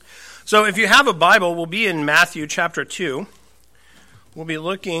So if you have a Bible, we'll be in Matthew chapter 2. We'll be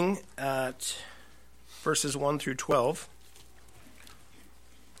looking at verses 1 through 12.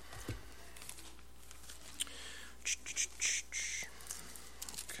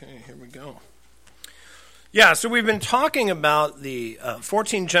 Okay, here we go. Yeah, so we've been talking about the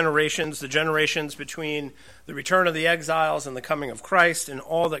 14 generations, the generations between the return of the exiles and the coming of Christ, and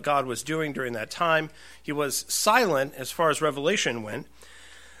all that God was doing during that time. He was silent as far as Revelation went,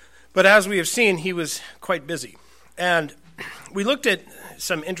 but as we have seen, he was quite busy. And we looked at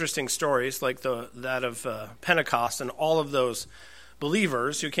some interesting stories, like that of Pentecost and all of those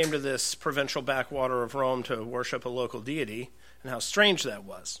believers who came to this provincial backwater of Rome to worship a local deity, and how strange that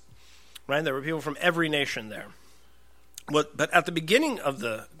was. Right? There were people from every nation there. But at the beginning of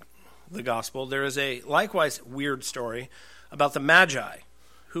the gospel, there is a likewise weird story about the Magi.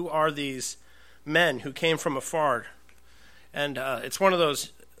 Who are these men who came from afar? And it's one of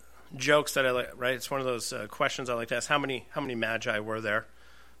those jokes that I like, right? It's one of those questions I like to ask. How many Magi were there?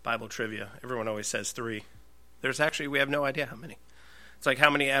 Bible trivia. Everyone always says 3. We have no idea how many. It's like how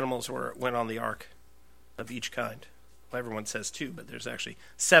many animals went on the ark of each kind. Well, everyone says 2, but there's actually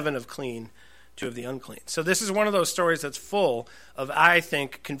 7 of clean, 2 of the unclean. So this is one of those stories that's full of, I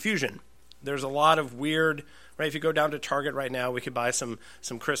think, confusion. There's a lot of weird, right? If you go down to Target right now, we could buy some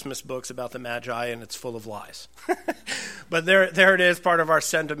Christmas books about the Magi, and it's full of lies. But there it is, part of our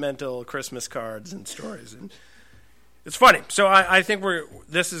sentimental Christmas cards and stories. And it's funny. So I think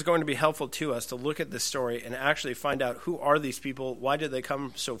this is going to be helpful to us to look at this story and actually find out who are these people, why did they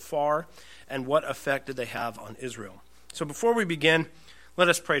come so far, and what effect did they have on Israel. So before we begin, let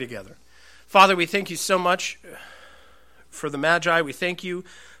us pray together. Father, we thank you so much for the Magi. We thank you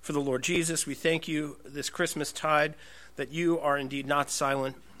for the Lord Jesus. We thank you this Christmas tide that you are indeed not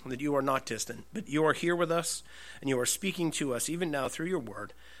silent, that you are not distant, but you are here with us, and you are speaking to us even now through your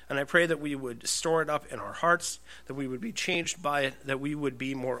word. And I pray that we would store it up in our hearts, that we would be changed by it, that we would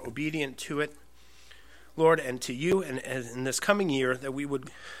be more obedient to it, Lord, and to you, and in this coming year, that we would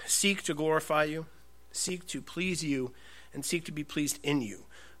seek to glorify you, seek to please you, and seek to be pleased in you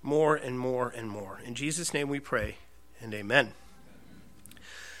more and more and more. In Jesus' name we pray, and amen.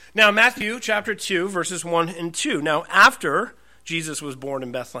 Now, Matthew chapter 2, verses 1 and 2. Now, after Jesus was born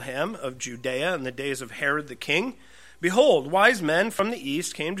in Bethlehem of Judea in the days of Herod the king, behold, wise men from the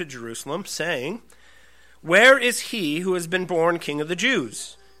east came to Jerusalem, saying, "Where is he who has been born King of the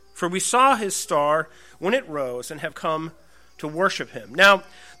Jews? For we saw his star when it rose and have come to worship him." Now,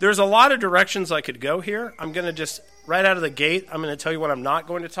 there's a lot of directions I could go here. I'm going to just, right out of the gate, I'm going to tell you what I'm not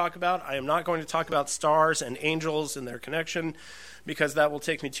going to talk about. I am not going to talk about stars and angels and their connection, because that will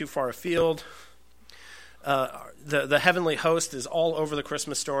take me too far afield. The heavenly host is all over the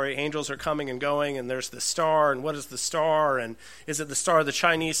Christmas story. Angels are coming and going, and there's the star, and what is the star? And is it the star the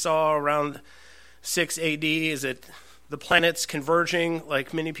Chinese saw around 6 AD? Is it the planets converging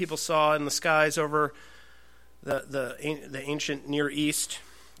like many people saw in the skies over the ancient Near East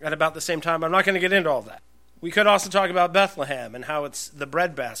at about the same time? I'm not going to get into all that. We could also talk about Bethlehem and how it's the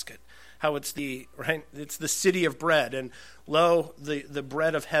bread basket, how it's the city of bread, and lo, the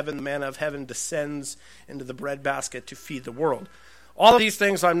bread of heaven, the manna of heaven descends into the bread basket to feed the world. All of these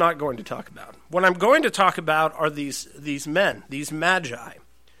things I'm not going to talk about. What I'm going to talk about are these men, these Magi.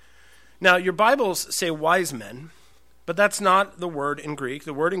 Now, your Bibles say wise men, but that's not the word in Greek.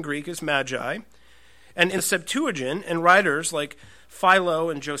 The word in Greek is Magi. And in the Septuagint, and writers like Philo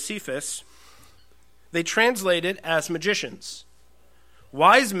and Josephus, they translate it as magicians.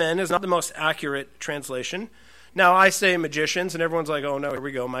 Wise men is not the most accurate translation. Now, I say magicians, and everyone's like, oh, no, here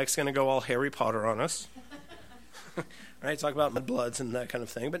we go. Mike's going to go all Harry Potter on us. Right? Talk about mudbloods and that kind of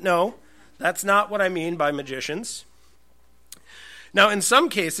thing. But no, that's not what I mean by magicians. Now, in some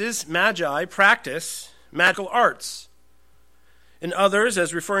cases, Magi practice magical arts. In others,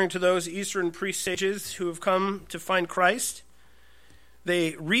 as referring to those Eastern priest-sages who have come to find Christ,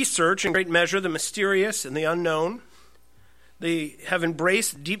 they research in great measure the mysterious and the unknown. They have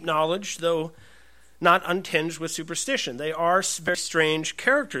embraced deep knowledge, though not untinged with superstition. They are very strange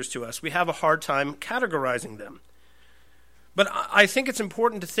characters to us. We have a hard time categorizing them. But I think it's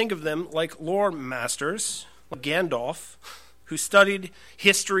important to think of them like lore masters, like Gandalf, who studied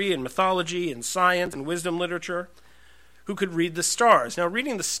history and mythology and science and wisdom literature, who could read the stars. Now,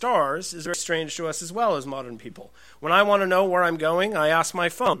 reading the stars is very strange to us as well as modern people. When I want to know where I'm going, I ask my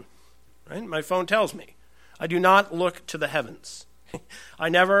phone. Right? My phone tells me. I do not look to the heavens. I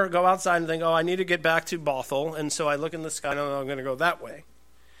never go outside and think, oh, I need to get back to Bothell, and so I look in the sky and I'm going to go that way.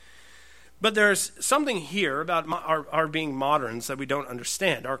 But there's something here about our being moderns that we don't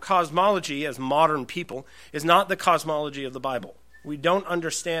understand. Our cosmology as modern people is not the cosmology of the Bible. We don't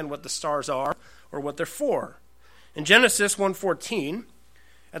understand what the stars are or what they're for. In Genesis 1:14,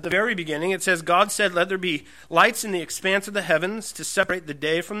 at the very beginning, it says, God said, let there be lights in the expanse of the heavens to separate the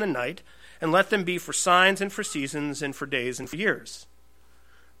day from the night, and let them be for signs and for seasons and for days and for years.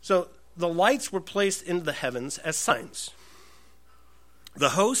 So the lights were placed into the heavens as signs. The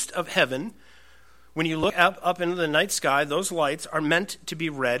host of heaven, when you look up into the night sky, those lights are meant to be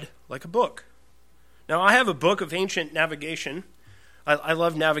read like a book. Now, I have a book of ancient navigation. I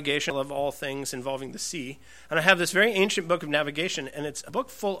love navigation. I love all things involving the sea. And I have this very ancient book of navigation, and it's a book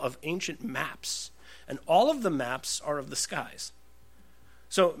full of ancient maps. And all of the maps are of the skies.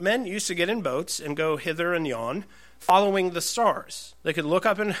 So men used to get in boats and go hither and yon, following the stars. They could look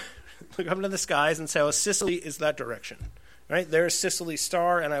up into the skies and say, oh, Sicily is that direction. Right? There's Sicily's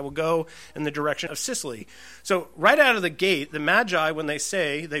star, and I will go in the direction of Sicily. So right out of the gate, the Magi, when they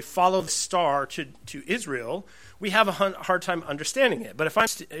say they follow the star to Israel, we have a hard time understanding it. But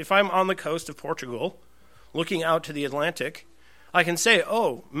if I'm on the coast of Portugal, looking out to the Atlantic, I can say,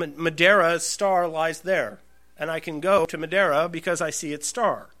 oh, Madeira's star lies there. And I can go to Madeira because I see its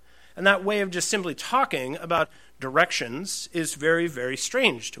star. And that way of just simply talking about directions is very, very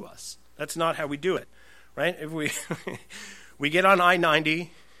strange to us. That's not how we do it, right? If we get on I-90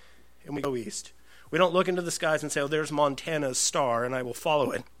 and we go east. We don't look into the skies and say, oh, there's Montana's star, and I will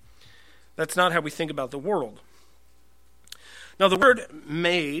follow it. That's not how we think about the world. Now, the word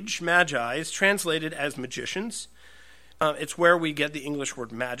magi, is translated as magicians. It's where we get the English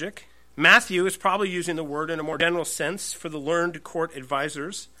word magic. Matthew is probably using the word in a more general sense for the learned court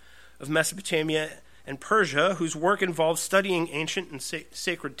advisors of Mesopotamia and Persia, whose work involves studying ancient and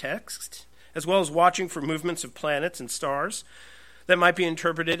sacred texts, as well as watching for movements of planets and stars that might be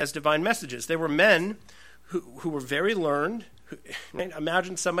interpreted as divine messages. They were men who were very learned.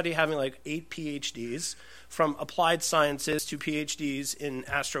 Imagine somebody having like 8 PhDs, from applied sciences to PhDs in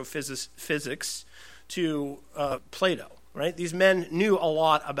astrophysics to Plato. Right? These men knew a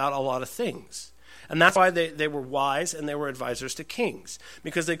lot about a lot of things. And that's why they were wise and they were advisors to kings.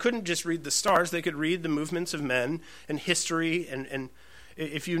 Because they couldn't just read the stars, they could read the movements of men and history. And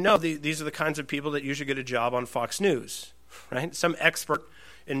if you know, these are the kinds of people that usually get a job on Fox News. Right? Some expert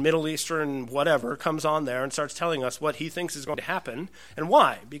in Middle Eastern whatever comes on there and starts telling us what he thinks is going to happen. And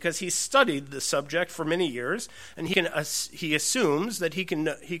why? Because he's studied the subject for many years, and he assumes that he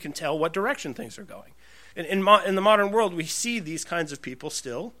can tell what direction things are going. In the modern world, we see these kinds of people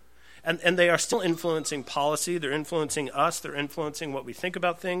still, and they are still influencing policy. They're influencing us. They're influencing what we think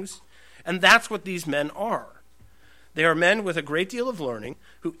about things. And that's what these men are. They are men with a great deal of learning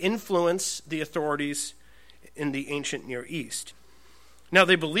who influence the authorities in the ancient Near East. Now,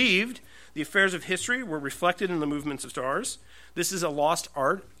 they believed the affairs of history were reflected in the movements of stars. This is a lost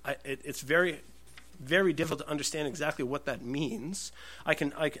art. It's very, very difficult to understand exactly what that means. I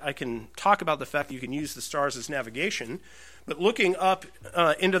can talk about the fact that you can use the stars as navigation, but looking up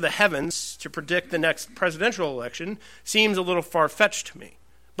into the heavens to predict the next presidential election seems a little far-fetched to me.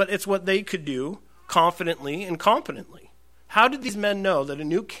 But it's what they could do confidently and competently. How did these men know that a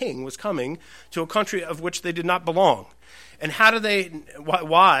new king was coming to a country of which they did not belong? And how do they,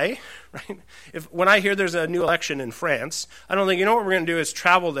 why, right? When I hear there's a new election in France, I don't think, you know what we're going to do is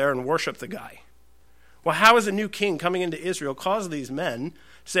travel there and worship the guy. Well, how is a new king coming into Israel cause these men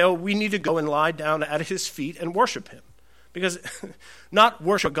to say, oh, we need to go and lie down at his feet and worship him? Because not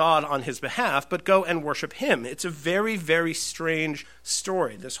worship God on his behalf, but go and worship him. It's a very, very strange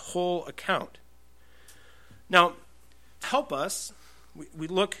story, this whole account. Now, to help us, we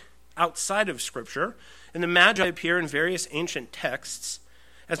look outside of Scripture, and the Magi appear in various ancient texts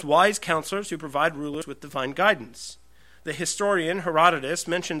as wise counselors who provide rulers with divine guidance. The historian Herodotus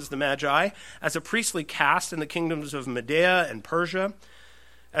mentions the Magi as a priestly caste in the kingdoms of Media and Persia.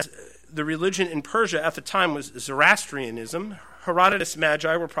 As the religion in Persia at the time was Zoroastrianism, Herodotus'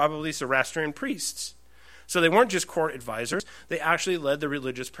 Magi were probably Zoroastrian priests. So they weren't just court advisors, they actually led the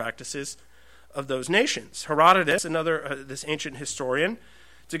religious practices of those nations. Herodotus, this ancient historian,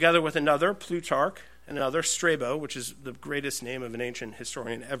 together with another, Plutarch, and another, Strabo, which is the greatest name of an ancient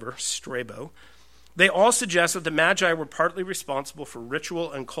historian ever, Strabo, they all suggest that the Magi were partly responsible for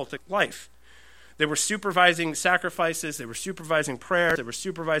ritual and cultic life. They were supervising sacrifices, they were supervising prayers, they were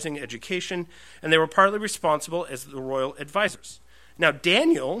supervising education, and they were partly responsible as the royal advisors. Now,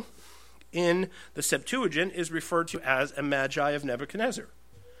 Daniel, in the Septuagint, is referred to as a Magi of Nebuchadnezzar.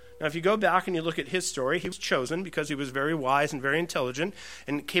 Now, if you go back and you look at his story, he was chosen because he was very wise and very intelligent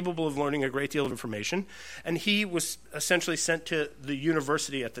and capable of learning a great deal of information. And he was essentially sent to the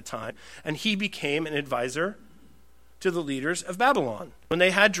university at the time, and he became an advisor to the leaders of Babylon. When they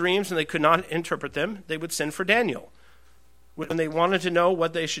had dreams and they could not interpret them, they would send for Daniel. When they wanted to know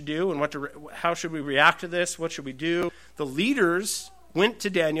what they should do and how should we react to this, what should we do, the leaders went to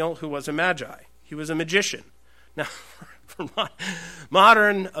Daniel, who was a magi. He was a magician. Now, for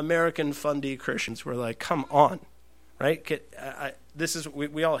modern American fundy Christians, we're like, come on, right?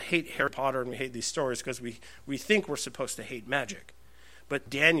 We all hate Harry Potter and we hate these stories because we think we're supposed to hate magic. But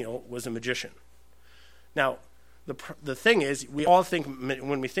Daniel was a magician. Now, the thing is, we all think,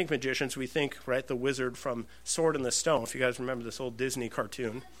 when we think magicians, we think, right, the wizard from Sword in the Stone. If you guys remember this old Disney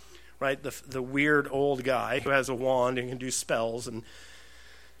cartoon, right, the weird old guy who has a wand and can do spells,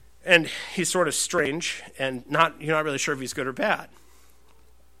 and he's sort of strange, and you're not really sure if he's good or bad.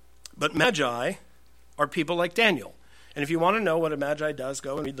 But magi are people like Daniel. And if you want to know what a magi does,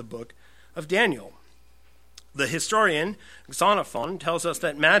 go and read the book of Daniel. The historian Xenophon tells us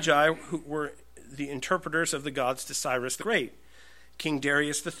that magi who were the interpreters of the gods to Cyrus the Great, King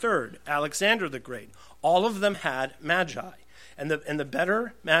Darius III, Alexander the Great. All of them had magi. And the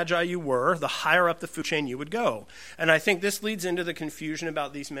better magi you were, the higher up the food chain you would go. And I think this leads into the confusion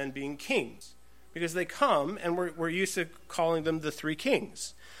about these men being kings. Because they come, and we're used to calling them the three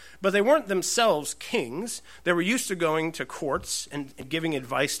kings. But they weren't themselves kings. They were used to going to courts and giving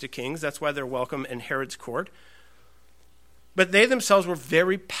advice to kings. That's why they're welcome in Herod's court. But they themselves were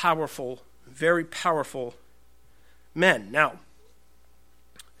very powerful men. Now,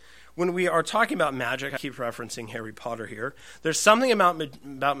 when we are talking about magic, I keep referencing Harry Potter here, there's something about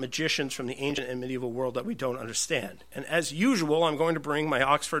magicians from the ancient and medieval world that we don't understand. And as usual, I'm going to bring my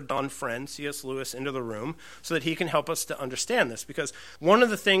Oxford Don friend, C.S. Lewis, into the room so that he can help us to understand this. Because one of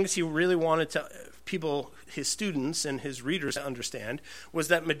the things he really wanted his students and his readers to understand was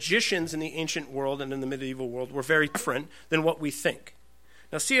that magicians in the ancient world and in the medieval world were very different than what we think.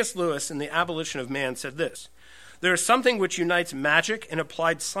 Now, C.S. Lewis in The Abolition of Man said this: "There is something which unites magic and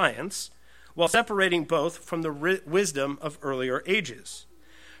applied science, while separating both from the wisdom of earlier ages.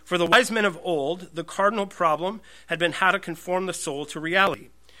 For the wise men of old, the cardinal problem had been how to conform the soul to reality,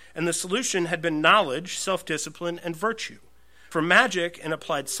 and the solution had been knowledge, self-discipline, and virtue. For magic and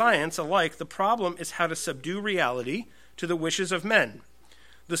applied science alike, the problem is how to subdue reality to the wishes of men.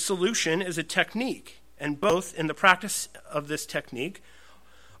 The solution is a technique, and both in the practice of this technique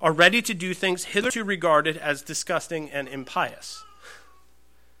are ready to do things hitherto regarded as disgusting and impious,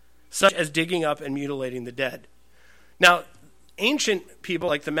 such as digging up and mutilating the dead." Now, ancient people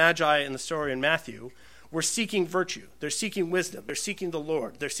like the Magi in the story in Matthew were seeking virtue. They're seeking wisdom. They're seeking the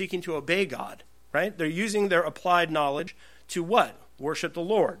Lord. They're seeking to obey God, right? They're using their applied knowledge to what? Worship the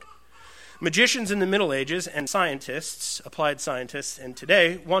Lord. Magicians in the Middle Ages and scientists, applied scientists, and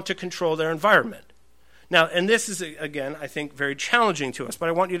today want to control their environment. Now, and this is, again, I think, very challenging to us, but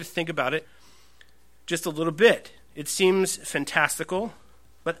I want you to think about it just a little bit. It seems fantastical,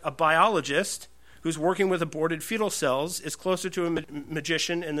 but a biologist who's working with aborted fetal cells is closer to a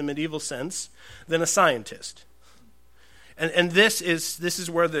magician in the medieval sense than a scientist. And this is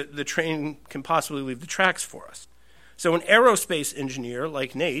where the train can possibly leave the tracks for us. So an aerospace engineer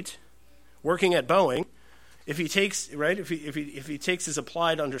like Nate, working at Boeing, if he takes his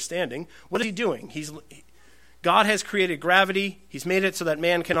applied understanding, what is he doing? God has created gravity. He's made it so that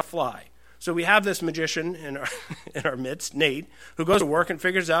man cannot fly. So we have this magician in our midst, Nate, who goes to work and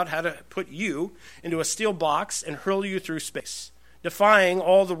figures out how to put you into a steel box and hurl you through space, defying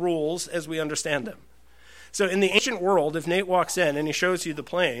all the rules as we understand them. So in the ancient world, if Nate walks in and he shows you the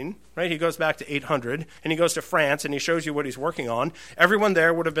plane, right, he goes back to 800, and he goes to France and he shows you what he's working on, everyone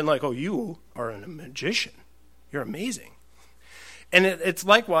there would have been like, "Oh, you are a magician. You're amazing." And it's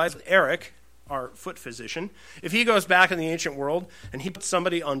likewise with Eric, our foot physician. If he goes back in the ancient world and he puts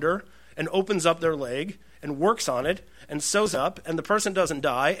somebody under and opens up their leg and works on it and sews up and the person doesn't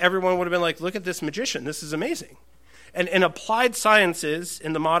die, everyone would have been like, "Look at this magician. This is amazing." And in applied sciences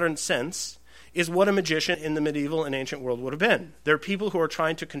in the modern sense is what a magician in the medieval and ancient world would have been. They're people who are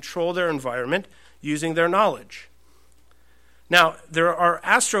trying to control their environment using their knowledge. Now, there are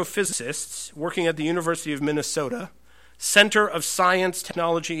astrophysicists working at the University of Minnesota, Center of Science,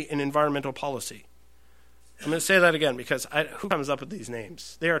 Technology, and Environmental Policy. I'm going to say that again because who comes up with these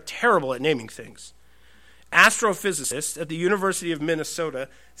names? They are terrible at naming things. Astrophysicists at the University of Minnesota,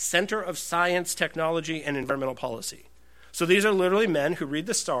 Center of Science, Technology, and Environmental Policy. So these are literally men who read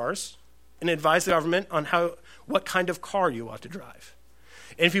the stars and advise the government on what kind of car you ought to drive.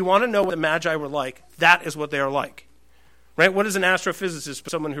 And if you want to know what the Magi were like, that is what they are like. Right? What is an astrophysicist?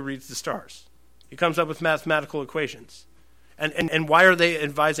 Someone who reads the stars. He comes up with mathematical equations. And why are they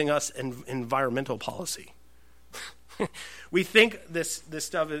advising us in environmental policy? We think this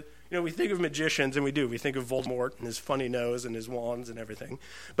stuff is, we think of magicians, and we do. We think of Voldemort and his funny nose and his wands and everything.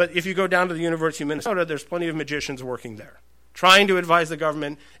 But if you go down to the University of Minnesota, there's plenty of magicians working there. trying to advise the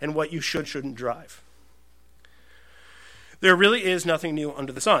government and what you shouldn't drive. There really is nothing new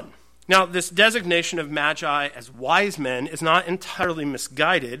under the sun. Now, this designation of magi as wise men is not entirely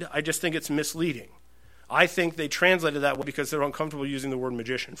misguided. I just think it's misleading. I think they translated that way because they're uncomfortable using the word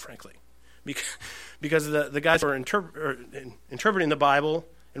magician, frankly. Because the guys who are interpreting the Bible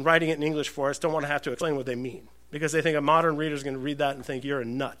and writing it in English for us don't want to have to explain what they mean, because they think a modern reader is going to read that and think you're a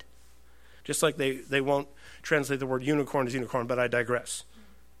nut. Just like they won't translate the word unicorn as unicorn, but I digress.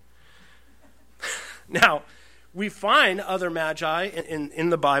 Now, we find other magi in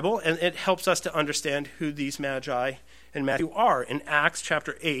the Bible, and it helps us to understand who these magi in Matthew are. In Acts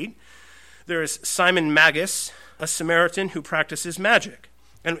chapter 8, there is Simon Magus, a Samaritan who practices magic.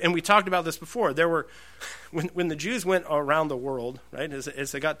 And we talked about this before. There were, when the Jews went around the world, right,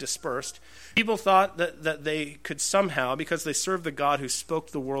 as they got dispersed, people thought that they could somehow, because they served the God who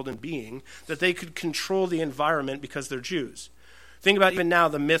spoke the world in being, that they could control the environment because they're Jews. Think about even now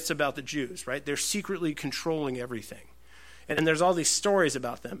the myths about the Jews, right? They're secretly controlling everything. And there's all these stories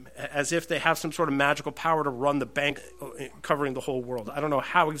about them, as if they have some sort of magical power to run the bank covering the whole world. I don't know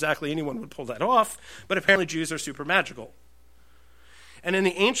how exactly anyone would pull that off, but apparently Jews are super magical. And in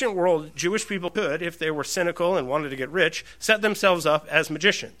the ancient world, Jewish people could, if they were cynical and wanted to get rich, set themselves up as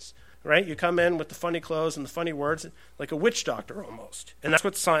magicians, right? You come in with the funny clothes and the funny words, like a witch doctor almost. And that's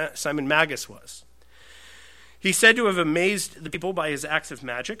what Simon Magus was. He's said to have amazed the people by his acts of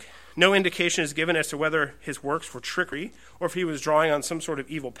magic. No indication is given as to whether his works were trickery or if he was drawing on some sort of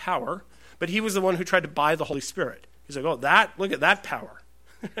evil power, but he was the one who tried to buy the Holy Spirit. He's like, look at that power.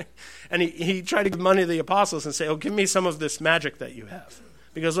 And he tried to give money to the apostles and say, give me some of this magic that you have.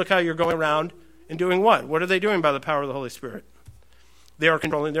 Because look how you're going around and doing what? What are they doing by the power of the Holy Spirit? They are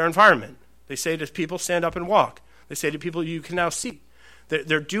controlling their environment. They say to people, stand up and walk. They say to people, you can now see.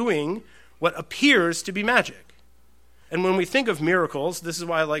 They're doing what appears to be magic. And when we think of miracles, this is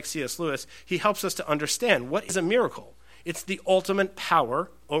why I like C.S. Lewis, he helps us to understand what is a miracle. It's the ultimate power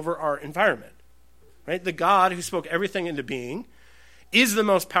over our environment. Right? The God who spoke everything into being is the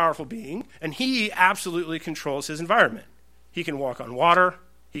most powerful being, and he absolutely controls his environment. He can walk on water.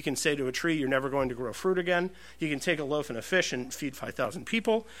 He can say to a tree, you're never going to grow fruit again. He can take a loaf and a fish and feed 5,000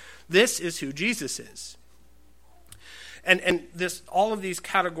 people. This is who Jesus is. And all of these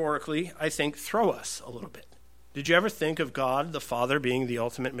categorically, I think, throw us a little bit. Did you ever think of God, the Father, being the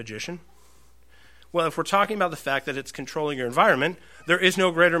ultimate magician? Well, if we're talking about the fact that it's controlling your environment, there is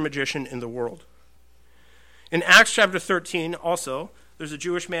no greater magician in the world. In Acts chapter 13 also, there's a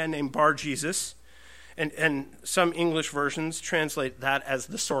Jewish man named Bar Jesus, and some English versions translate that as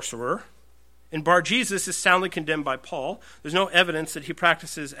the sorcerer. And Bar Jesus is soundly condemned by Paul. There's no evidence that he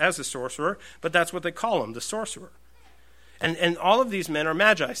practices as a sorcerer, but that's what they call him, the sorcerer. And all of these men are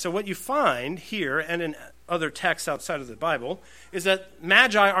magi. So what you find here and in other texts outside of the Bible is that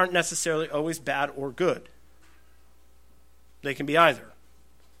magi aren't necessarily always bad or good. They can be either.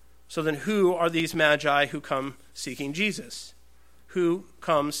 So then who are these magi who come seeking Jesus? Who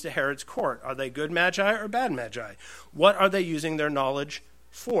comes to Herod's court? Are they good magi or bad magi? What are they using their knowledge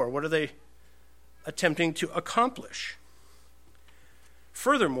for? What are they attempting to accomplish?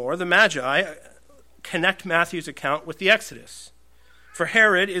 Furthermore, the magi connect Matthew's account with the Exodus. For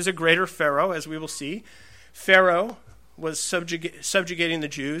Herod is a greater Pharaoh, as we will see. Pharaoh was subjugating the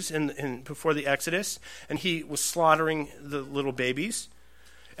Jews before the Exodus, and he was slaughtering the little babies.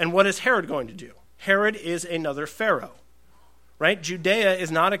 And what is Herod going to do? Herod is another Pharaoh, right? Judea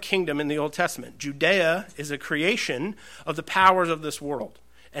is not a kingdom in the Old Testament. Judea is a creation of the powers of this world.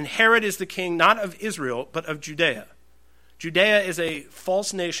 And Herod is the king not of Israel, but of Judea. Judea is a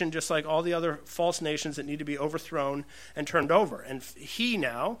false nation, just like all the other false nations that need to be overthrown and turned over. And he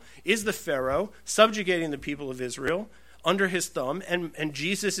now is the Pharaoh subjugating the people of Israel under his thumb, and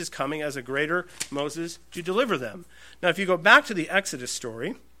Jesus is coming as a greater Moses to deliver them. Now, if you go back to the Exodus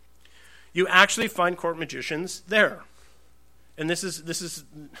story, you actually find court magicians there. And this is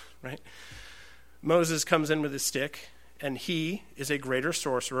right. Moses comes in with his stick, and he is a greater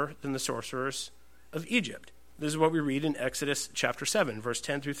sorcerer than the sorcerers of Egypt. This is what we read in Exodus chapter 7, verse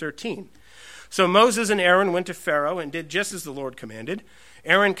 10 through 13. So Moses and Aaron went to Pharaoh and did just as the Lord commanded.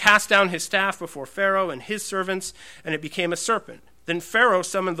 Aaron cast down his staff before Pharaoh and his servants, and it became a serpent. Then Pharaoh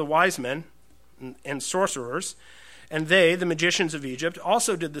summoned the wise men and sorcerers, and they, the magicians of Egypt,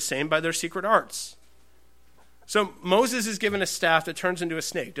 also did the same by their secret arts. So Moses is given a staff that turns into a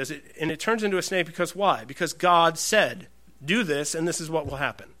snake. And it turns into a snake because why? Because God said, do this, and this is what will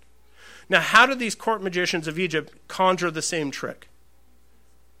happen. Now, how do these court magicians of Egypt conjure the same trick?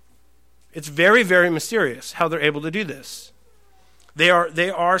 It's very, very mysterious how they're able to do this. They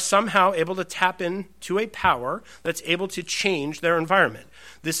are somehow able to tap into a power that's able to change their environment.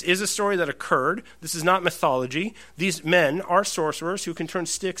 This is a story that occurred. This is not mythology. These men are sorcerers who can turn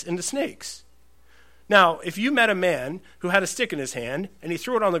sticks into snakes. Now, if you met a man who had a stick in his hand and he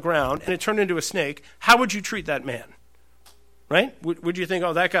threw it on the ground and it turned into a snake, how would you treat that man? Right? Would you think,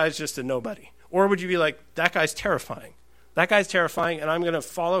 oh, that guy's just a nobody? Or would you be like, that guy's terrifying. That guy's terrifying, and I'm going to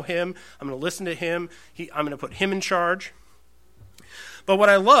follow him. I'm going to listen to him. I'm going to put him in charge. But what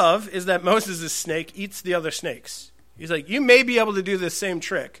I love is that Moses' snake eats the other snakes. He's like, you may be able to do this same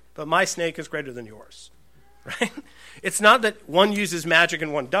trick, but my snake is greater than yours. Right? It's not that one uses magic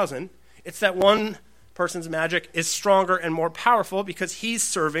and one doesn't. It's that one person's magic is stronger and more powerful because he's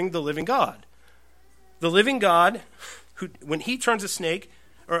serving the living God. The living God, who, when he turns a snake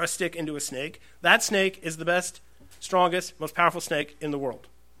or a stick into a snake, that snake is the best, strongest, most powerful snake in the world.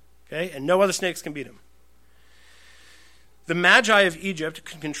 Okay? And no other snakes can beat him. The Magi of Egypt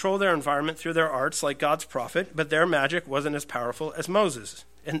could control their environment through their arts like God's prophet, but their magic wasn't as powerful as Moses.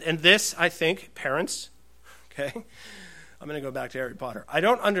 And this, I think, parents, okay? I'm going to go back to Harry Potter. I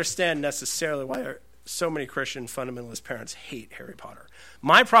don't understand necessarily why so many Christian fundamentalist parents hate Harry Potter.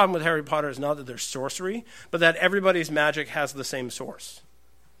 My problem with Harry Potter is not that there's sorcery, but that everybody's magic has the same source.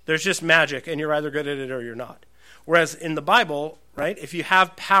 There's just magic, and you're either good at it or you're not. Whereas in the Bible, right, if you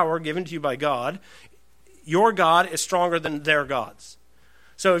have power given to you by God, your God is stronger than their gods.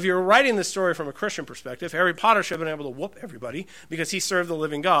 So if you're writing this story from a Christian perspective, Harry Potter should have been able to whoop everybody because he served the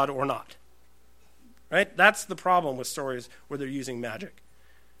living God or not. Right? That's the problem with stories where they're using magic.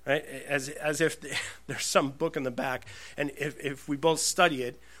 Right? As if there's some book in the back, and if we both study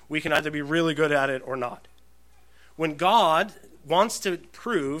it, we can either be really good at it or not. When God wants to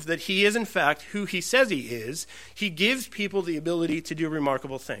prove that he is in fact who he says he is, he gives people the ability to do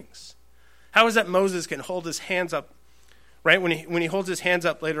remarkable things. How is that Moses can hold his hands up, right? When he holds his hands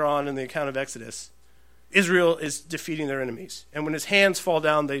up later on in the account of Exodus, Israel is defeating their enemies. And when his hands fall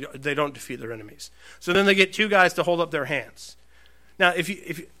down, they don't defeat their enemies. So then they get two guys to hold up their hands. Now,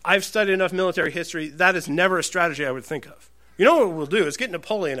 if I've studied enough military history, that is never a strategy I would think of. You know what we'll do is get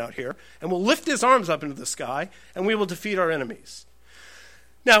Napoleon out here, and we'll lift his arms up into the sky, and we will defeat our enemies.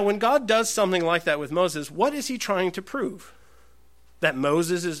 Now, when God does something like that with Moses, what is he trying to prove? That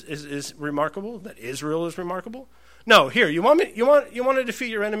Moses is remarkable? That Israel is remarkable? No, here, you want to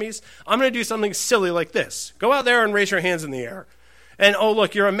defeat your enemies? I'm going to do something silly like this. Go out there and raise your hands in the air. And, oh,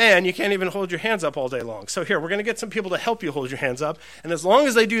 look, you're a man. You can't even hold your hands up all day long. So here, we're going to get some people to help you hold your hands up. And as long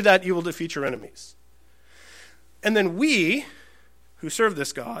as they do that, you will defeat your enemies. And then we, who serve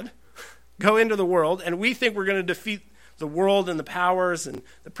this God, go into the world, and we think we're going to defeat the world and the powers and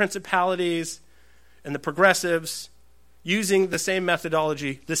the principalities and the progressives using the same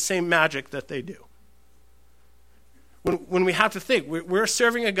methodology, the same magic that they do. When we have to think, we're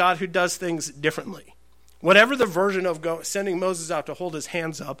serving a God who does things differently. Whatever the version of sending Moses out to hold his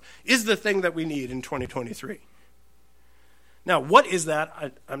hands up is the thing that we need in 2023. Now, what is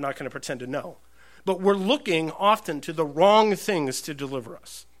that? I'm not going to pretend to know. But we're looking often to the wrong things to deliver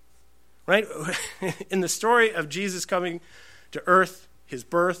us. Right? In the story of Jesus coming to earth, his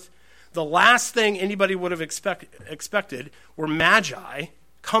birth, the last thing anybody would have expected were magi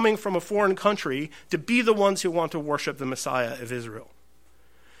coming from a foreign country to be the ones who want to worship the Messiah of Israel.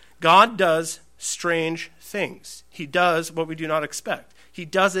 God does strange things. He does what we do not expect. He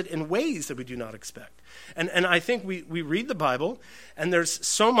does it in ways that we do not expect. And I think we read the Bible, and there's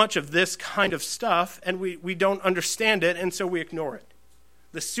so much of this kind of stuff, and we don't understand it, and so we ignore it.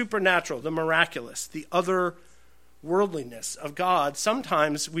 The supernatural, the miraculous, the otherworldliness of God,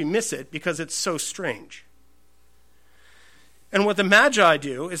 sometimes we miss it because it's so strange. And what the Magi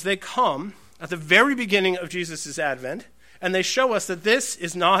do is they come at the very beginning of Jesus' advent, and they show us that this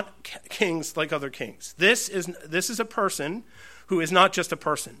is not kings like other kings. This is a person who is not just a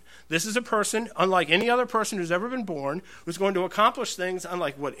person. This is a person, unlike any other person who's ever been born, who's going to accomplish things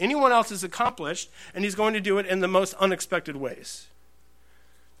unlike what anyone else has accomplished, and he's going to do it in the most unexpected ways.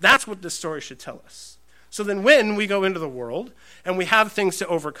 That's what this story should tell us. So then when we go into the world and we have things to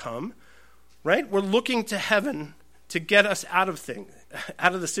overcome, right, we're looking to heaven to get us out of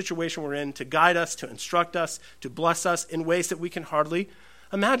the situation we're in, to guide us, to instruct us, to bless us in ways that we can hardly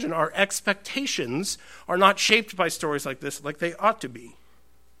imagine. Our expectations are not shaped by stories like this like they ought to be.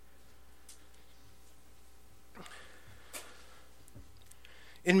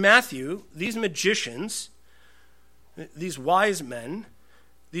 In Matthew, these magicians, these wise men,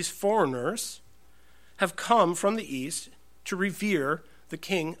 these foreigners have come from the east to revere the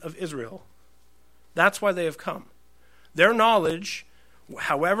King of Israel. That's why they have come. Their knowledge,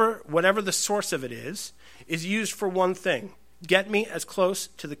 whatever the source of it is used for one thing. get me as close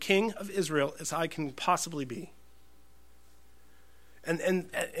to the King of Israel as I can possibly be. And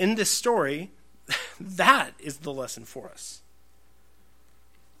in this story, that is the lesson for us.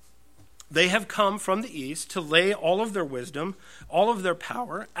 They have come from the east to lay all of their wisdom, all of their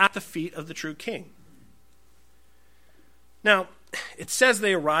power at the feet of the true king. Now, it says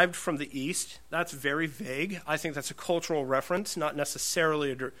they arrived from the east. That's very vague. I think that's a cultural reference, not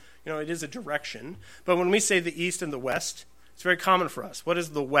necessarily it is a direction. But when we say the east and the west, it's very common for us. What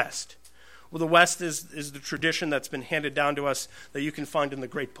is the west? Well, the west is the tradition that's been handed down to us that you can find in the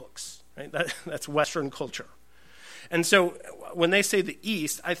great books. Right? That's Western culture. And so when they say the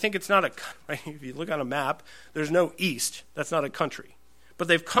east, I think it's not right? If you look on a map, there's no east. That's not a country. But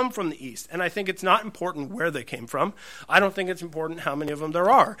they've come from the east. And I think it's not important where they came from. I don't think it's important how many of them there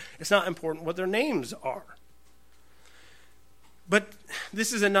are. It's not important what their names are. But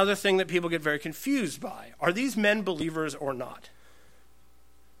this is another thing that people get very confused by. Are these men believers or not?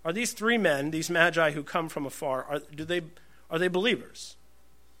 Are these three men, these magi who come from afar, are they believers?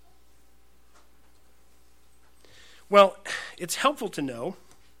 Well, it's helpful to know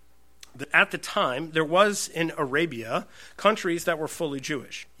that at the time, there was in Arabia countries that were fully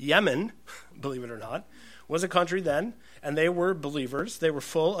Jewish. Yemen, believe it or not, was a country then, and they were believers. They were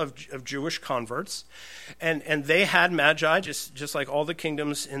full of Jewish converts, and they had magi, just like all the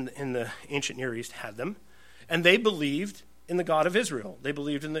kingdoms in the ancient Near East had them, and they believed in the God of Israel. They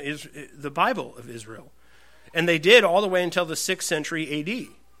believed in the Bible of Israel, and they did all the way until the 6th century A.D.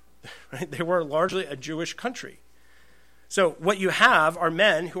 Right? They were largely a Jewish country. So what you have are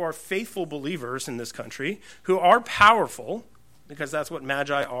men who are faithful believers in this country, who are powerful, because that's what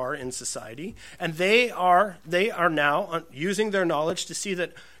magi are in society, and they are now using their knowledge to see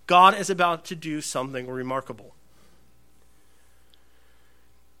that God is about to do something remarkable.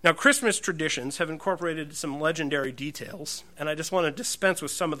 Now, Christmas traditions have incorporated some legendary details, and I just want to dispense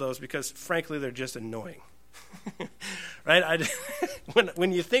with some of those because, frankly, they're just annoying. Right?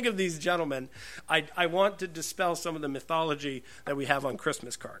 When you think of these gentlemen, I want to dispel some of the mythology that we have on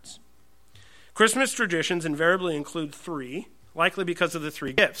Christmas cards. Christmas traditions invariably include three, likely because of the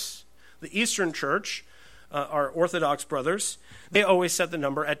three gifts. The Eastern Church, our Orthodox brothers, they always set the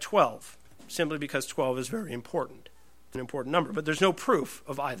number at 12, simply because 12 is very important, an important number. But there's no proof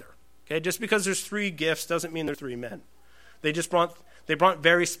of either. Okay? Just because there's three gifts doesn't mean they're three men. They brought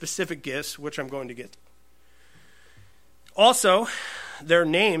very specific gifts, which I'm going to get to. Also, their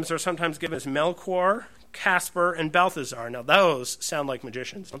names are sometimes given as Melchior, Caspar, and Balthazar. Now, those sound like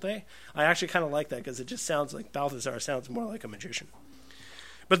magicians, don't they? I actually kind of like that because it just sounds like Balthazar sounds more like a magician.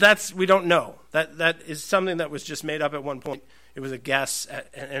 But we don't know. That is something that was just made up at one point. It was a guess,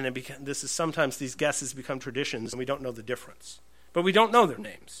 and sometimes these guesses become traditions, and we don't know the difference. But we don't know their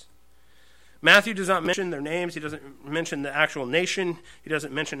names. Matthew does not mention their names. He doesn't mention the actual nation. He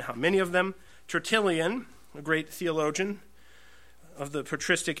doesn't mention how many of them. Tertullian, a great theologian of the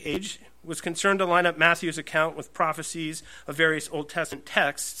patristic age, was concerned to line up Matthew's account with prophecies of various Old Testament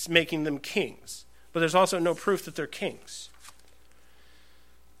texts, making them kings. But there's also no proof that they're kings.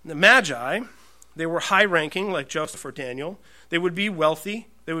 The Magi, they were high-ranking, like Joseph or Daniel. They would be wealthy.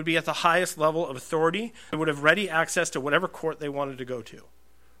 They would be at the highest level of authority. They would have ready access to whatever court they wanted to go to,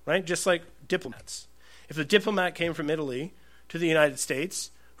 right? Just like diplomats. If the diplomat came from Italy to the United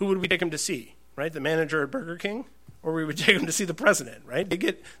States, who would we take him to see? Right, the manager at Burger King, or we would take them to see the president, right?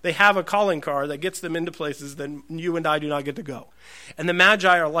 They have a calling card that gets them into places that you and I do not get to go. And the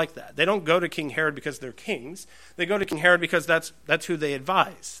Magi are like that. They don't go to King Herod because they're kings. They go to King Herod because that's who they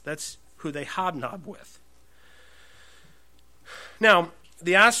advise. That's who they hobnob with. Now,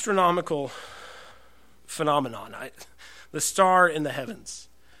 the astronomical phenomenon, the star in the heavens.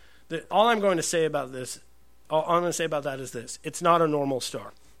 All I'm going to say about that is this. It's not a normal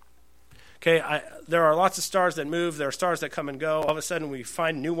star. Okay, there are lots of stars that move. There are stars that come and go. All of a sudden, we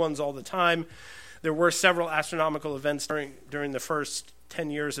find new ones all the time. There were several astronomical events during the first 10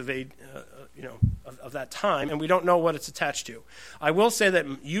 years of that time, and we don't know what it's attached to. I will say that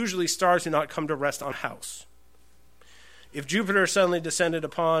usually stars do not come to rest on a house. If Jupiter suddenly descended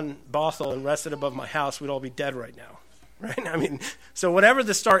upon Bothell and rested above my house, we'd all be dead right now, right? So whatever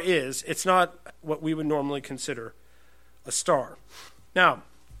the star is, it's not what we would normally consider a star. Now,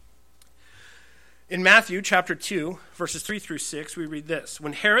 in Matthew chapter 2, verses 3 through 6, we read this.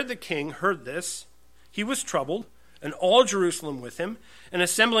 When Herod the king heard this, he was troubled, and all Jerusalem with him, and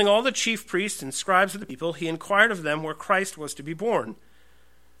assembling all the chief priests and scribes of the people, he inquired of them where Christ was to be born.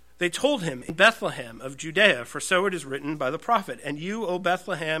 They told him, in Bethlehem of Judea, for so it is written by the prophet, and you, O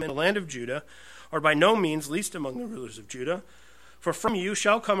Bethlehem, in the land of Judah, are by no means least among the rulers of Judah, for from you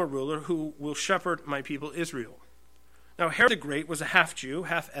shall come a ruler who will shepherd my people Israel. Now Herod the Great was a half-Jew,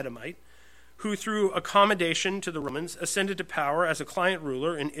 half-Edomite, who through accommodation to the Romans ascended to power as a client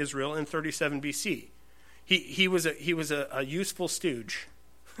ruler in Israel in 37 BC. He was a useful stooge.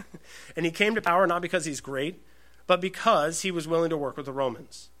 And he came to power not because he's great, but because he was willing to work with the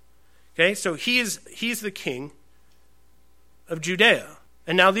Romans. Okay, so he's the king of Judea.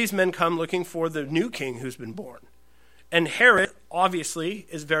 And now these men come looking for the new king who's been born. And Herod, obviously,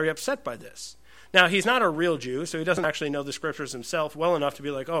 is very upset by this. Now, he's not a real Jew, so he doesn't actually know the scriptures himself well enough to be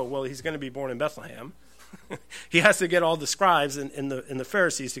like, oh, well, he's going to be born in Bethlehem. He has to get all the scribes and the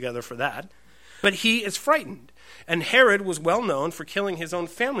Pharisees together for that. But he is frightened. And Herod was well known for killing his own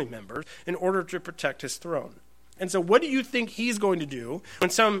family members in order to protect his throne. And so what do you think he's going to do when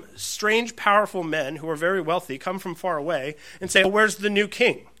some strange, powerful men who are very wealthy come from far away and say, well, where's the new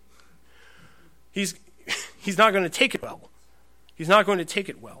king? He's not going to take it well. He's not going to take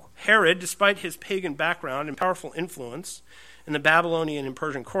it well. Herod, despite his pagan background and powerful influence in the Babylonian and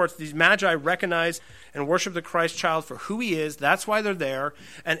Persian courts, these magi recognize and worship the Christ child for who he is. That's why they're there,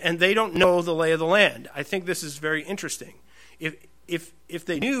 and they don't know the lay of the land. I think this is very interesting. If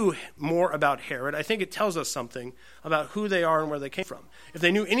they knew more about Herod, I think it tells us something about who they are and where they came from. If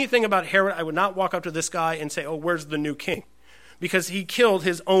they knew anything about Herod, I would not walk up to this guy and say, oh, where's the new king? Because he killed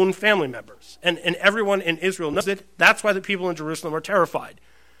his own family members. And everyone in Israel knows it. That's why the people in Jerusalem are terrified.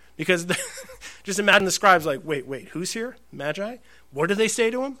 Because just imagine the scribes like, wait, who's here? Magi? What do they say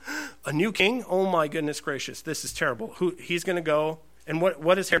to him? A new king? Oh my goodness gracious, this is terrible. He's going to go, and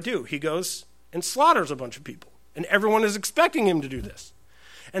what does Herod do? He goes and slaughters a bunch of people. And everyone is expecting him to do this.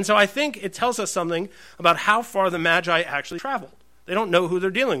 And so I think it tells us something about how far the Magi actually traveled. They don't know who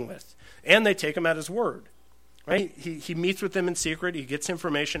they're dealing with. And they take him at his word. Right? He meets with them in secret. He gets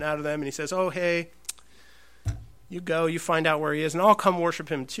information out of them. And he says, oh, hey, you go, you find out where he is, and I'll come worship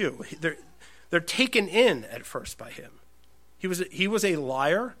him too. They're taken in at first by him. He was a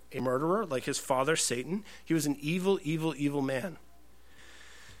liar, a murderer, like his father, Satan. He was an evil, evil, evil man.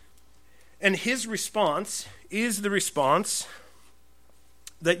 And his response is the response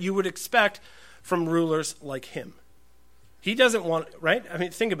that you would expect from rulers like him. He doesn't want, right? I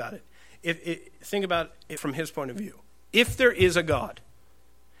mean, think about it. Think about it from his point of view. If there is a God,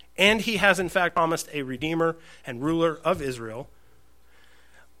 and he has in fact promised a redeemer and ruler of Israel,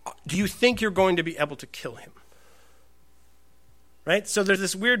 do you think you're going to be able to kill him? Right? So there's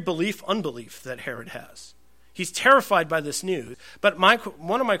this weird unbelief that Herod has. He's terrified by this news, but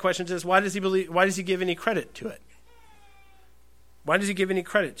one of my questions is, why does he give any credit to it? Why does he give any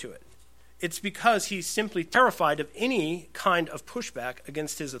credit to it? It's because he's simply terrified of any kind of pushback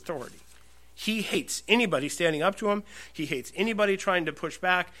against his authority. He hates anybody standing up to him. He hates anybody trying to push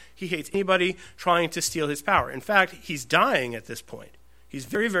back. He hates anybody trying to steal his power. In fact, he's dying at this point. He's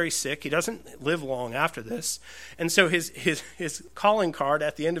very, very sick. He doesn't live long after this. And so his calling card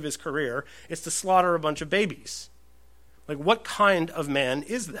at the end of his career is to slaughter a bunch of babies. Like, what kind of man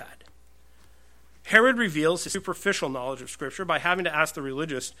is that? Herod reveals his superficial knowledge of Scripture by having to ask the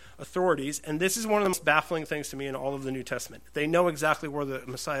religious authorities, and this is one of the most baffling things to me in all of the New Testament. They know exactly where the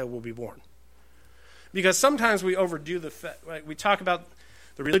Messiah will be born. Because sometimes we overdo right? We talk about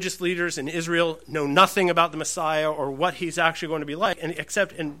the religious leaders in Israel know nothing about the Messiah or what he's actually going to be like, and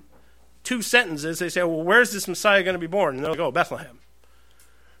except in 2 sentences they say, well, where's this Messiah going to be born? And they'll go, Bethlehem.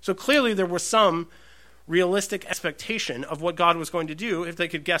 So clearly there was some realistic expectation of what God was going to do if they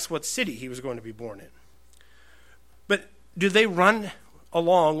could guess what city he was going to be born in. But do they run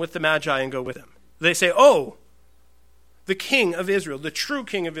along with the Magi and go with him? They say, oh, the king of Israel, the true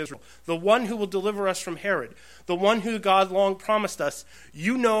king of Israel, the one who will deliver us from Herod, the one who God long promised us,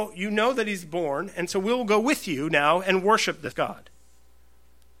 you know that he's born, and so we'll go with you now and worship this God.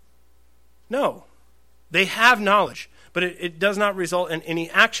 No. They have knowledge, but it does not result in any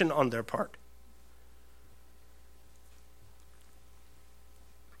action on their part.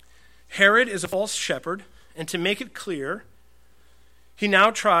 Herod is a false shepherd, and to make it clear, he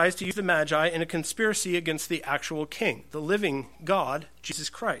now tries to use the Magi in a conspiracy against the actual king, the living God, Jesus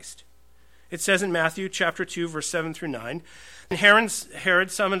Christ. It says in Matthew chapter 2, verse 7 through 9, and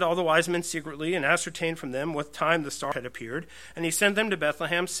Herod summoned all the wise men secretly and ascertained from them what time the star had appeared. And he sent them to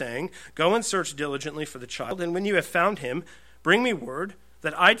Bethlehem, saying, go and search diligently for the child, and when you have found him, bring me word,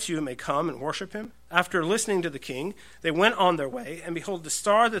 that I too may come and worship him. After listening to the king, they went on their way, and behold, the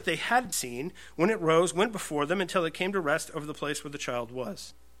star that they had seen, when it rose, went before them until it came to rest over the place where the child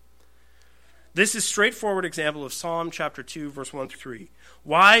was. This is a straightforward example of Psalm chapter 2, verse 1 through 3.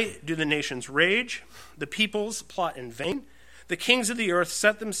 Why do the nations rage? The peoples plot in vain. The kings of the earth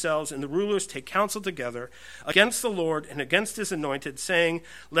set themselves, and the rulers take counsel together against the Lord and against his anointed, saying,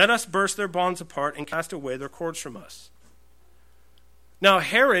 let us burst their bonds apart and cast away their cords from us. Now,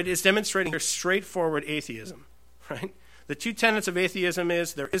 Herod is demonstrating straightforward atheism, right? The two tenets of atheism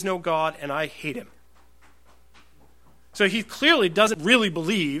is there is no God and I hate him. So he clearly doesn't really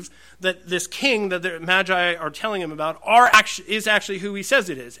believe that this king that the Magi are telling him about is actually who he says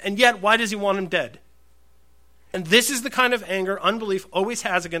it is. And yet, why does he want him dead? And this is the kind of anger unbelief always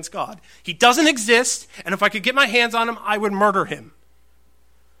has against God. He doesn't exist, and if I could get my hands on him, I would murder him.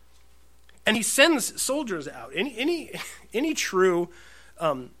 And he sends soldiers out. Any true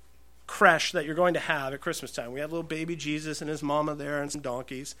creche that you're going to have at Christmas time. We have little baby Jesus and his mama there and some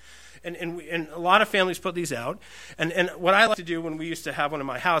donkeys. And a lot of families put these out. And what I like to do when we used to have one in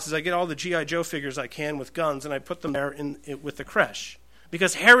my house is I get all the G.I. Joe figures I can with guns and I put them there with the creche.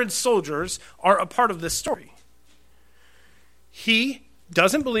 Because Herod's soldiers are a part of this story. He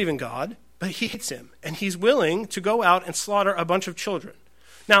doesn't believe in God, but he hates him. And he's willing to go out and slaughter a bunch of children.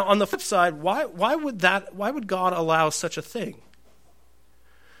 Now, on the flip side, why would God allow such a thing?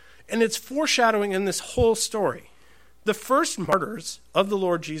 And it's foreshadowing in this whole story. The first martyrs of the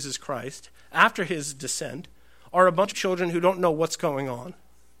Lord Jesus Christ, after his descent, are a bunch of children who don't know what's going on.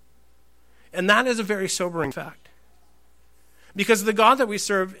 And that is a very sobering fact. Because the God that we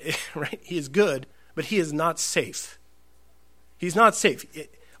serve, right, he is good, but he is not safe. He's not safe.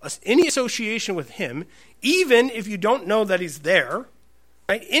 Any association with him, even if you don't know that he's there,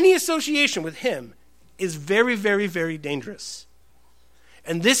 right, any association with him is very, very, very dangerous.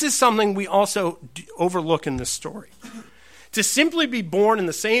 And this is something we also overlook in this story. To simply be born in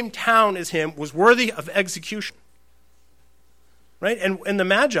the same town as him was worthy of execution. Right? And the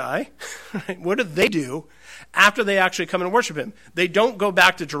Magi, right, what do they do after they actually come and worship him? They don't go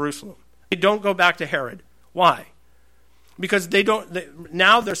back to Jerusalem. They don't go back to Herod. Why? Because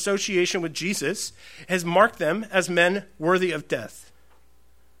now their association with Jesus has marked them as men worthy of death.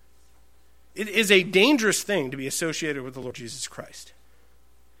 It is a dangerous thing to be associated with the Lord Jesus Christ.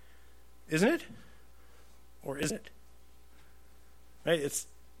 Isn't it? Or is it? Right?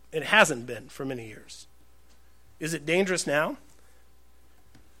 It hasn't been for many years. Is it dangerous now?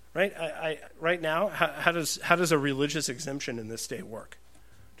 Right? Right now, how does a religious exemption in this state work?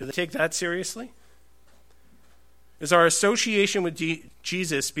 Do they take that seriously? Is our association with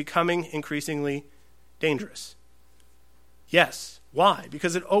Jesus becoming increasingly dangerous? Yes. Why?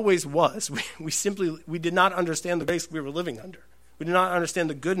 Because it always was. We did not understand the grace we were living under. We did not understand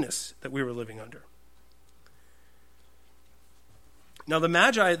the goodness that we were living under. Now the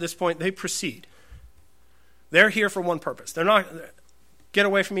Magi at this point, they proceed. They're here for one purpose. They're not, get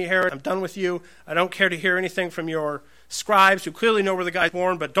away from me, Herod, I'm done with you. I don't care to hear anything from your scribes who clearly know where the guy's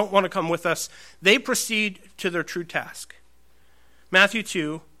born but don't want to come with us. They proceed to their true task. Matthew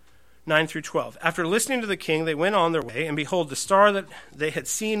 2, 9 through 12. After listening to the king, they went on their way, and behold, the star that they had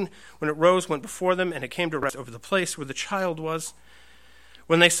seen when it rose went before them, and it came to rest over the place where the child was.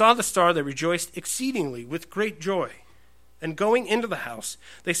 When they saw the star, they rejoiced exceedingly with great joy. And going into the house,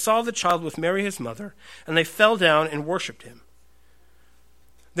 they saw the child with Mary his mother, and they fell down and worshipped him.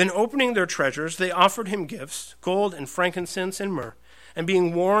 Then opening their treasures, they offered him gifts, gold and frankincense and myrrh. And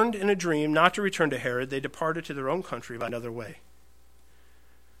being warned in a dream not to return to Herod, they departed to their own country by another way.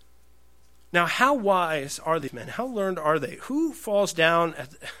 Now, how wise are these men? How learned are they? Who falls down at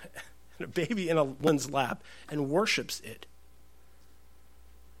a baby in a woman's lap and worships it?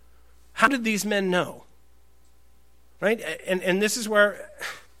 How did these men know? Right? And this is where,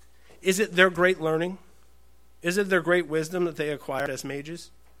 is it their great learning? Is it their great wisdom that they acquired as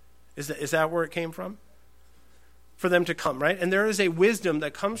mages? Is that where it came from? For them to come, right? And there is a wisdom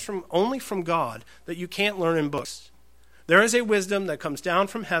that comes only from God that you can't learn in books. There is a wisdom that comes down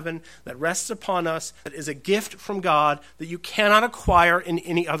from heaven, that rests upon us, that is a gift from God that you cannot acquire in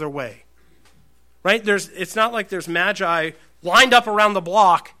any other way. Right? It's not like there's Magi lined up around the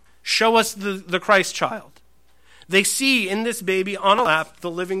block, show us the Christ child. They see in this baby on a lap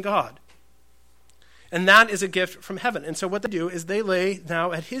the living God. And that is a gift from heaven. And so what they do is they lay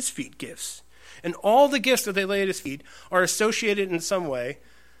now at his feet gifts. And all the gifts that they lay at his feet are associated in some way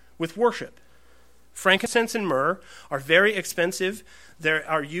with worship. Frankincense and myrrh are very expensive. They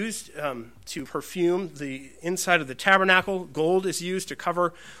are used to perfume the inside of the tabernacle. Gold is used to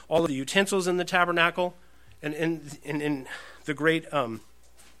cover all of the utensils in the tabernacle and in the great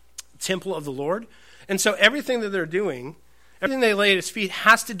temple of the Lord. And so everything that they're doing, everything they lay at his feet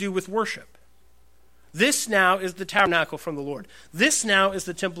has to do with worship. This now is the tabernacle from the Lord. This now is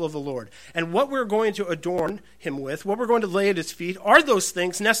the temple of the Lord. And what we're going to adorn him with, what we're going to lay at his feet, are those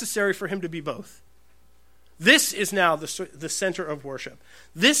things necessary for him to be both. This is now the center of worship.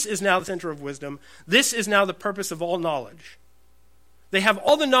 This is now the center of wisdom. This is now the purpose of all knowledge. They have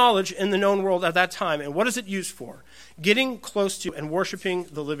all the knowledge in the known world at that time. And what is it used for? Getting close to and worshiping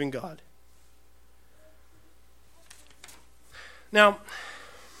the living God. Now,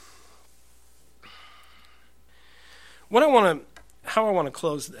 how I want to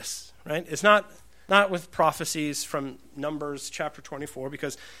close this, right? It's not with prophecies from Numbers chapter 24,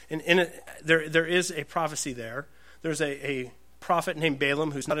 because there is a prophecy there. There's a prophet named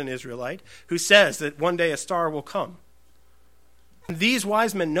Balaam, who's not an Israelite, who says that one day a star will come. And these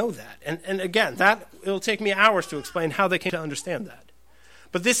wise men know that. And again, it'll take me hours to explain how they came to understand that.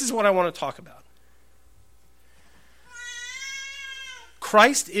 But this is what I want to talk about.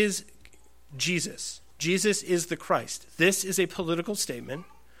 Christ is Jesus. Jesus is the Christ. This is a political statement.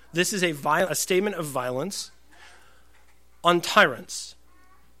 This is a statement of violence on tyrants.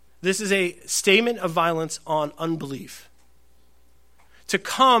 This is a statement of violence on unbelief. To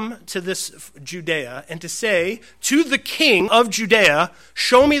come to this Judea and to say to the king of Judea,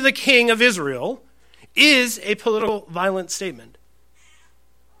 show me the king of Israel, is a political violent statement.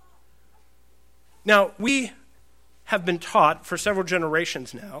 Now, we have been taught for several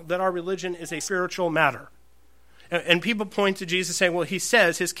generations now that our religion is a spiritual matter. And people point to Jesus saying, well, he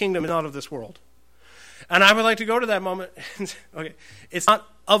says his kingdom is not of this world. And I would like to go to that moment. Okay, it's not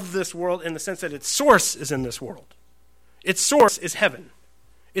of this world in the sense that its source is in this world. Its source is heaven.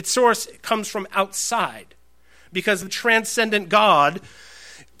 Its source comes from outside, because the transcendent God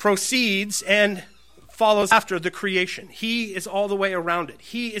proceeds and follows after the creation. He is all the way around it.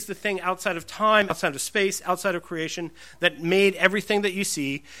 He is the thing outside of time, outside of space, outside of creation that made everything that you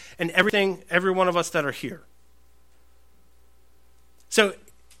see and every one of us that are here. So,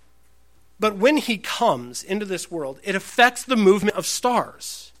 but when he comes into this world, it affects the movement of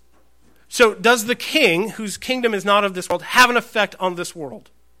stars. So does the king, whose kingdom is not of this world, have an effect on this world?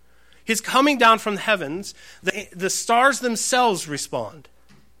 His coming down from the heavens, the stars themselves respond.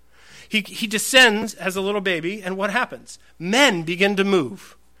 He descends as a little baby, and what happens? Men begin to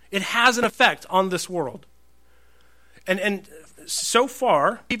move. It has an effect on this world. And so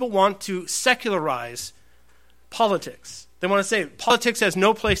far, people want to secularize politics. They want to say politics has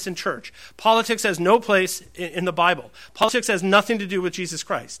no place in church. Politics has no place in the Bible. Politics has nothing to do with Jesus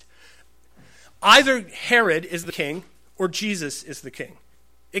Christ. Either Herod is the king or Jesus is the king.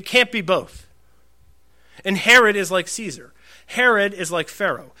 It can't be both. And Herod is like Caesar. Herod is like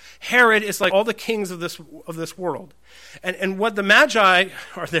Pharaoh. Herod is like all the kings of this world. And what the Magi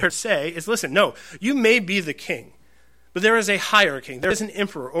are there to say is, listen, no, you may be the king, but there is a higher king. There is an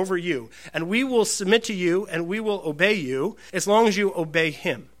emperor over you, and we will submit to you and we will obey you as long as you obey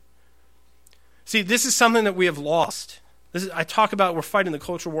him. See, this is something that we have lost. I talk about we're fighting the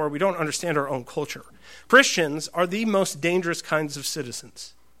culture war. We don't understand our own culture. Christians are the most dangerous kinds of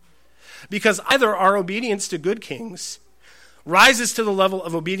citizens, because either our obedience to good kings rises to the level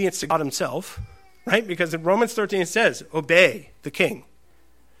of obedience to God himself, right? Because in Romans 13 it says, obey the king.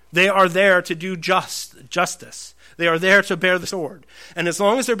 They are there to do justice. They are there to bear the sword. And as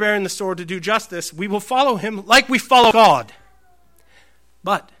long as they're bearing the sword to do justice, we will follow him like we follow God.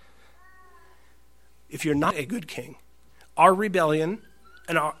 But if you're not a good king, our rebellion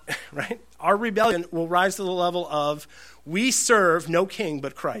our rebellion will rise to the level of we serve no king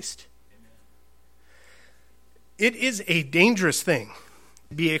but Christ. It is a dangerous thing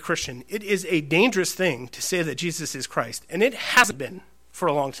to be a Christian. It is a dangerous thing to say that Jesus is Christ. And it hasn't been for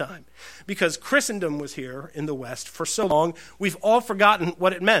a long time, because Christendom was here in the West for so long, we've all forgotten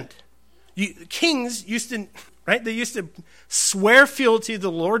what it meant. Kings used to, right? They used to swear fealty to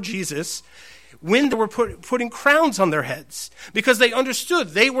the Lord Jesus when they were putting crowns on their heads, because they understood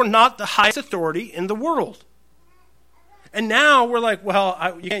they were not the highest authority in the world. And now we're like,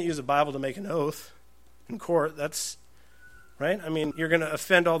 well, you can't use the Bible to make an oath in court. That's right. I mean, you're going to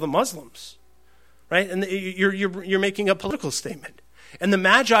offend all the Muslims, right? And you're making a political statement. And the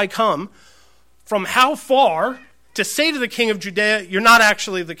Magi come from how far to say to the king of Judea, you're not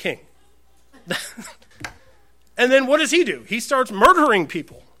actually the king. And then what does he do? He starts murdering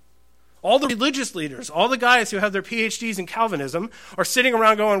people. All the religious leaders, all the guys who have their PhDs in Calvinism are sitting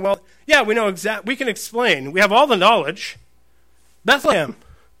around going, well, yeah, we know we can explain. We have all the knowledge. Bethlehem.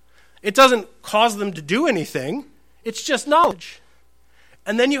 It doesn't cause them to do anything. It's just knowledge.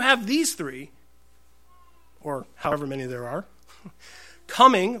 And then you have these three, or however many there are,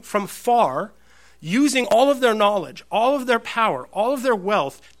 coming from far, using all of their knowledge, all of their power, all of their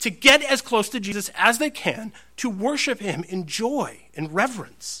wealth to get as close to Jesus as they can to worship him in joy and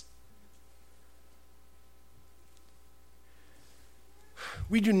reverence.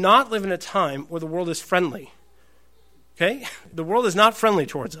 We do not live in a time where the world is friendly. Okay? The world is not friendly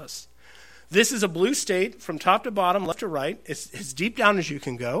towards us. This is a blue state from top to bottom, left to right. It's as deep down as you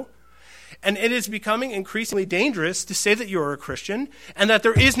can go. And it is becoming increasingly dangerous to say that you are a Christian and that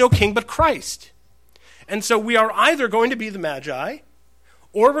there is no king but Christ. And so we are either going to be the Magi,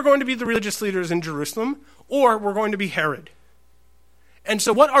 or we're going to be the religious leaders in Jerusalem, or we're going to be Herod. And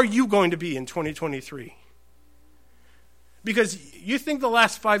so what are you going to be in 2023? Because you think the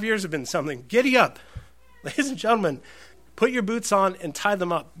last 5 years have been something. Giddy up. Ladies and gentlemen, put your boots on and tie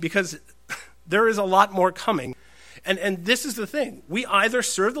them up, because there is a lot more coming. And this is the thing. We either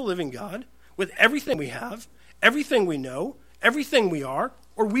serve the living God with everything we have, everything we know, everything we are,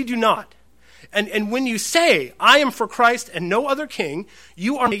 or we do not. And when you say, I am for Christ and no other king,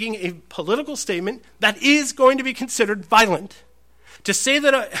 you are making a political statement that is going to be considered violent. To say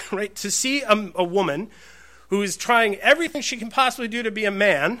that, to see a woman who is trying everything she can possibly do to be a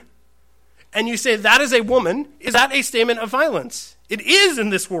man, and you say that is a woman, is that a statement of violence? It is in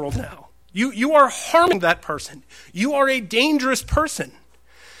this world now. You are harming that person. You are a dangerous person.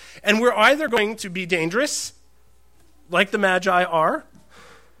 And we're either going to be dangerous, like the Magi are.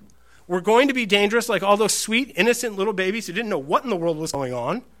 We're going to be dangerous like all those sweet, innocent little babies who didn't know what in the world was going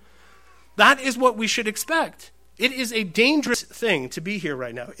on. That is what we should expect. It is a dangerous thing to be here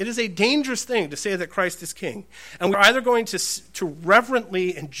right now. It is a dangerous thing to say that Christ is king. And we're either going to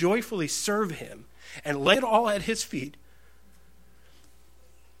reverently and joyfully serve him and lay it all at his feet.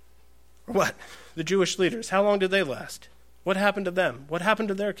 Or what? The Jewish leaders, how long did they last? What happened to them? What happened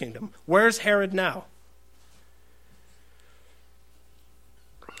to their kingdom? Where's Herod now?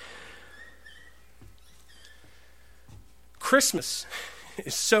 Christmas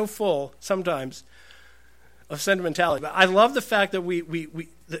is so full sometimes of sentimentality. But I love the fact that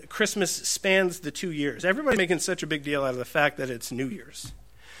that Christmas spans the 2 years. Everybody's making such a big deal out of the fact that it's New Year's.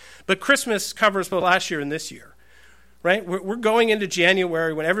 But Christmas covers both last year and this year, right? We're going into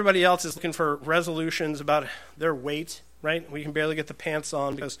January when everybody else is looking for resolutions about their weight, right? We can barely get the pants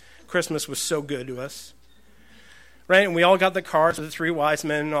on because Christmas was so good to us. Right, and we all got the cards of the 3 wise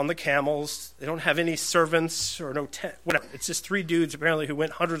men on the camels. They don't have any servants or no tent, whatever. It's just 3 dudes apparently who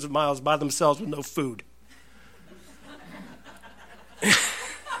went hundreds of miles by themselves with no food.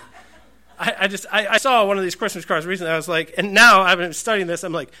 I saw one of these Christmas cards recently. I was like, and now I've been studying this.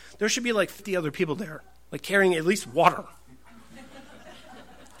 I'm like, there should be like 50 other people there, like carrying at least water.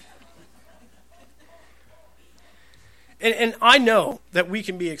 And I know that we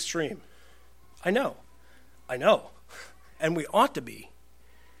can be extreme. I know. And we ought to be.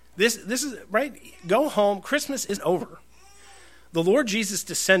 This is, right? Go home. Christmas is over. The Lord Jesus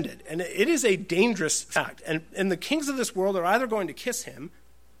descended, and it is a dangerous fact. And the kings of this world are either going to kiss him,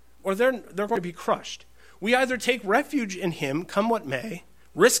 or they're going to be crushed. We either take refuge in him, come what may,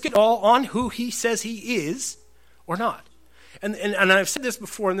 risk it all on who he says he is, or not. And I've said this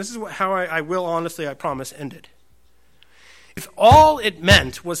before, and this is how I will honestly, I promise, end it. If all it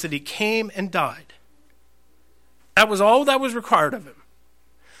meant was that he came and died, that was all that was required of him,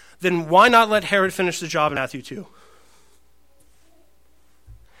 then why not let Herod finish the job in Matthew 2?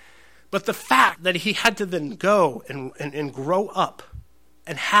 But the fact that he had to then go and grow up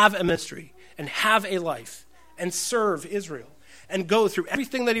and have a ministry and have a life and serve Israel and go through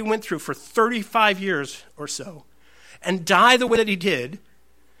everything that he went through for 35 years or so and die the way that he did,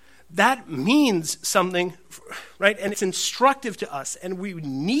 that means something, right? And it's instructive to us, and we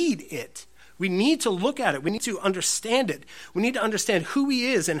need it. We need to look at it. We need to understand it. We need to understand who he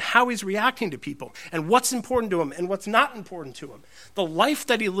is and how he's reacting to people and what's important to him and what's not important to him. The life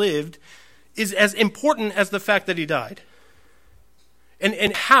that he lived is as important as the fact that he died.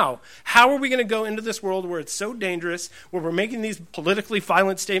 And how? How are we going to go into this world where it's so dangerous, where we're making these politically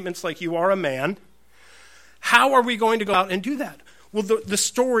violent statements like you are a man? How are we going to go out and do that? Well, the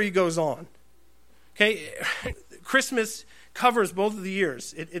story goes on. Okay? Christmas covers both of the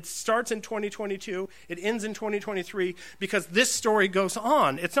years. It starts in 2022. It ends in 2023 because this story goes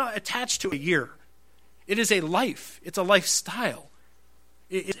on. It's not attached to a year. It is a life. It's a lifestyle.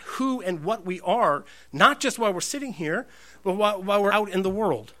 It's who and what we are, not just while we're sitting here, but while we're out in the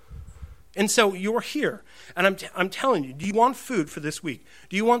world. And so you're here. And I'm telling you, do you want food for this week?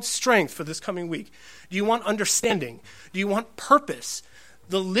 Do you want strength for this coming week? Do you want understanding? Do you want purpose?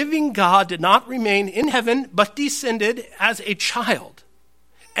 The living God did not remain in heaven, but descended as a child.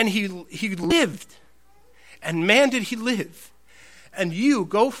 And he lived. And man, did he live. And you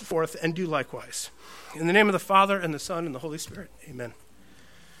go forth and do likewise. In the name of the Father, and the Son, and the Holy Spirit. Amen.